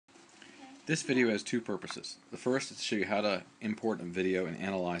This video has two purposes. The first is to show you how to import a video and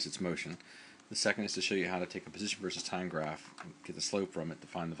analyze its motion. The second is to show you how to take a position versus time graph and get the slope from it to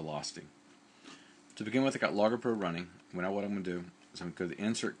find the velocity. To begin with, I got LoggerPro running. Now what I'm going to do is I'm going to go to the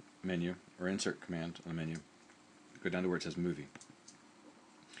Insert menu, or Insert command on the menu, go down to where it says Movie.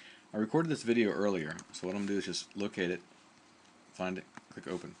 I recorded this video earlier, so what I'm going to do is just locate it, find it, click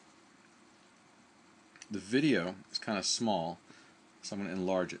Open. The video is kind of small, so I'm going to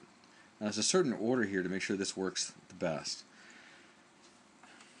enlarge it. Now there's a certain order here to make sure this works the best.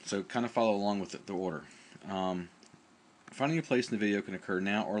 So kind of follow along with the order. Finding a place in the video can occur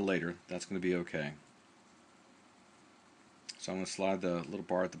now or later. That's going to be okay. So I'm going to slide the little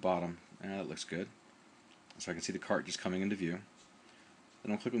bar at the bottom. That looks good. So I can see the cart just coming into view.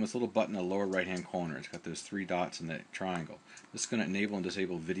 Then I'll click on this little button in the lower right hand corner. It's got those three dots in the triangle. This is going to enable and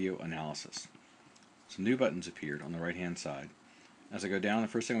disable video analysis. Some new buttons appeared on the right hand side. As I go down, the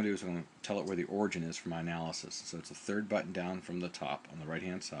first thing I'm going to do is I'm going to tell it where the origin is for my analysis. So it's the third button down from the top on the right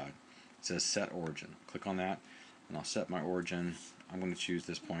hand side. It says Set Origin. Click on that and I'll set my origin. I'm going to choose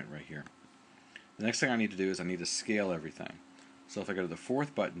this point right here. The next thing I need to do is I need to scale everything. So if I go to the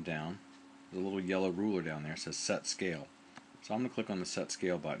fourth button down, there's a little yellow ruler down there. It says Set Scale. So I'm going to click on the Set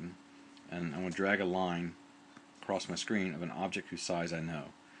Scale button and I'm going to drag a line across my screen of an object whose size I know.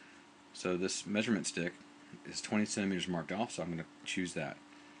 So this measurement stick is 20 centimeters marked off, so I'm going to choose that.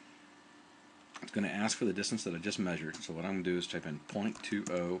 It's going to ask for the distance that I just measured, so what I'm going to do is type in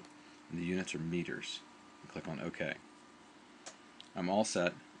 0.20 and the units are meters. And click on OK. I'm all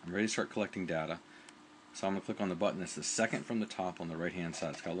set. I'm ready to start collecting data. So I'm going to click on the button that's the second from the top on the right hand side.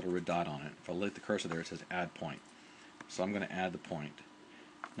 It's got a little red dot on it. If I lift the cursor there, it says Add Point. So I'm going to add the point.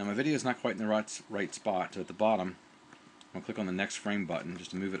 Now my video is not quite in the right spot, so at the bottom I'm going to click on the next frame button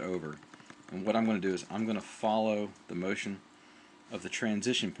just to move it over. And what I'm going to do is I'm going to follow the motion of the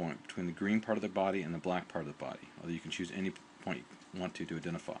transition point between the green part of the body and the black part of the body. Although you can choose any point you want to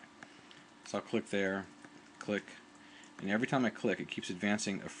identify. So I'll click there, click, and every time I click it keeps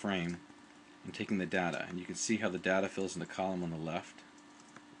advancing a frame and taking the data. And you can see how the data fills in the column on the left.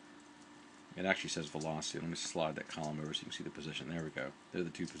 It actually says velocity. Let me slide that column over so you can see the position. There we go. They're the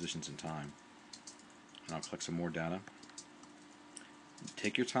two positions in time. And I'll click some more data.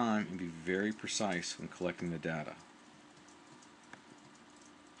 Take your time and be very precise when collecting the data.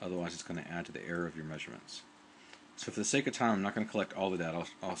 Otherwise it's going to add to the error of your measurements. So for the sake of time, I'm not going to collect all the data.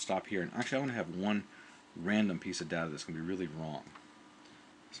 I'll stop here. And actually I want to have one random piece of data that's going to be really wrong.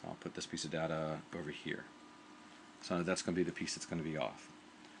 So I'll put this piece of data over here. So that's going to be the piece that's going to be off.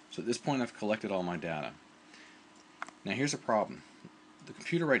 So at this point I've collected all my data. Now here's a problem. The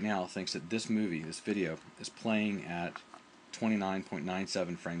computer right now thinks that this video, is playing at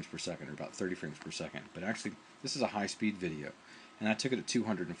 29.97 frames per second, or about 30 frames per second. But actually, this is a high-speed video, and I took it at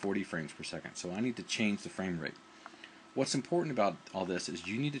 240 frames per second, so I need to change the frame rate. What's important about all this is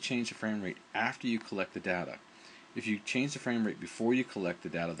you need to change the frame rate after you collect the data. If you change the frame rate before you collect the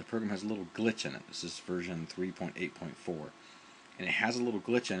data, the program has a little glitch in it. This is version 3.8.4, and it has a little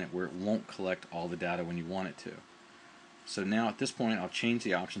glitch in it where it won't collect all the data when you want it to. So now at this point, I'll change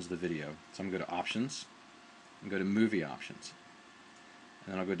the options of the video. So I'm going to go to Options, and go to Movie Options.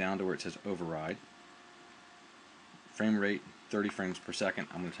 And then I'll go down to where it says Override. Frame rate, 30 frames per second.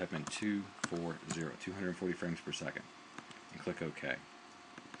 I'm going to type in 240 frames per second. And click OK.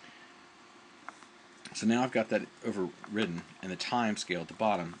 So now I've got that overridden, and the time scale at the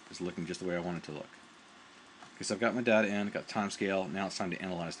bottom is looking just the way I want it to look. Okay, so I've got my data in, I've got the time scale, now it's time to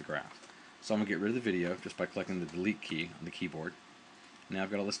analyze the graph. So I'm going to get rid of the video just by clicking the Delete key on the keyboard. Now I've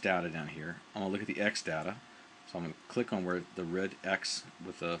got all this data down here. I'm going to look at the X data. So I'm going to click on where the red X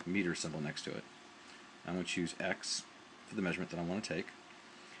with the meter symbol next to it. I'm going to choose X for the measurement that I want to take.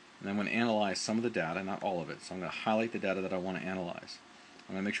 And I'm going to analyze some of the data, not all of it. So I'm going to highlight the data that I want to analyze.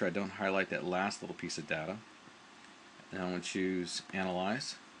 I'm going to make sure I don't highlight that last little piece of data. And I'm going to choose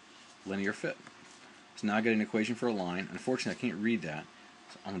Analyze, Linear Fit. So now I get an equation for a line. Unfortunately, I can't read that.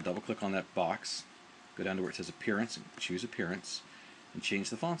 So I'm going to double click on that box, go down to where it says Appearance, and choose Appearance, and change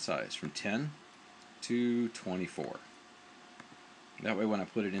the font size from 10 to 24. That way when I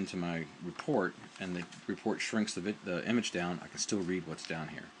put it into my report and the report shrinks the image down, I can still read what's down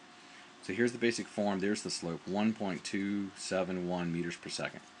here. So here's the basic form. There's the slope, 1.271 meters per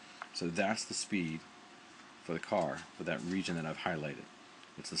second. So that's the speed for the car for that region that I've highlighted.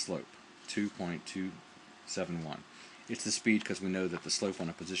 It's the slope, 2.271. It's the speed because we know that the slope on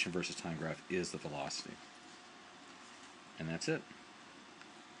a position versus time graph is the velocity. And that's it.